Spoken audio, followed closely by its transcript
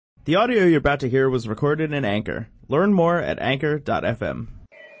The audio you're about to hear was recorded in Anchor. Learn more at anchor.fm.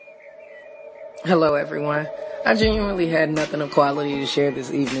 Hello, everyone. I genuinely had nothing of quality to share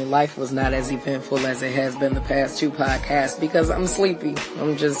this evening. Life was not as eventful as it has been the past two podcasts because I'm sleepy.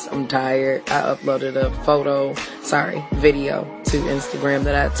 I'm tired. I uploaded a video to Instagram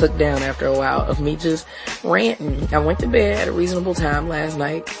that I took down after a while of me just ranting. I went to bed at a reasonable time last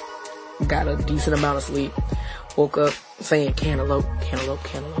night. Got a decent amount of sleep. Woke up saying cantaloupe, cantaloupe,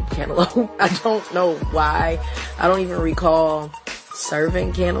 cantaloupe, cantaloupe. I don't know why. I don't even recall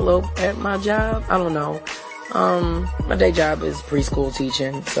serving cantaloupe at my job. I don't know. My day job is preschool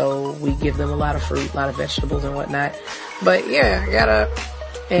teaching, so we give them a lot of fruit, a lot of vegetables and whatnot. But yeah, I got up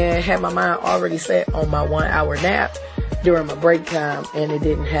and had my mind already set on my 1 hour nap during my break time, and it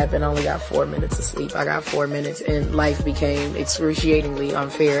didn't happen. I only got 4 minutes of sleep. I got 4 minutes, and life became excruciatingly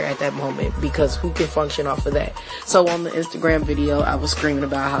unfair at that moment because who can function off of that? So on the Instagram video, I was screaming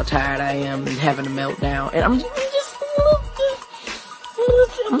about how tired I am and having a meltdown, and I'm just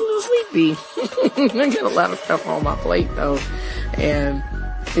a little sleepy. I got a lot of stuff on my plate though, and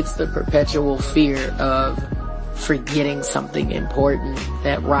it's the perpetual fear of forgetting something important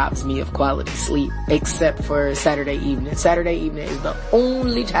that robs me of quality sleep, except for Saturday evening. Saturday evening is the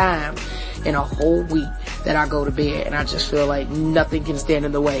only time in a whole week that I go to bed and I just feel like nothing can stand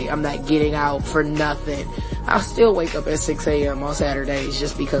in the way. I'm not getting out for nothing. I'll still wake up at 6 a.m. on Saturdays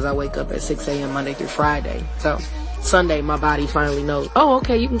just because I wake up at 6 a.m. Monday through Friday. So Sunday, my body finally knows, oh,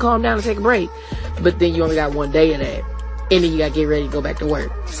 okay, you can calm down and take a break. But then you only got one day of that. And then you gotta get ready to go back to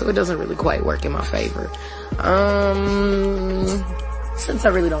work. So it doesn't really quite work in my favor. Since I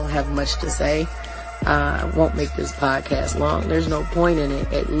really don't have much to say, I won't make this podcast long. There's no point in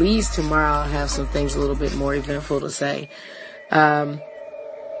it. At least tomorrow I'll have some things a little bit more eventful to say. Yeah,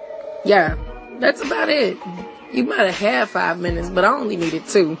 that's about it. You might have had 5 minutes, but I only needed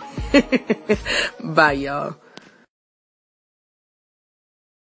 2. Bye, y'all.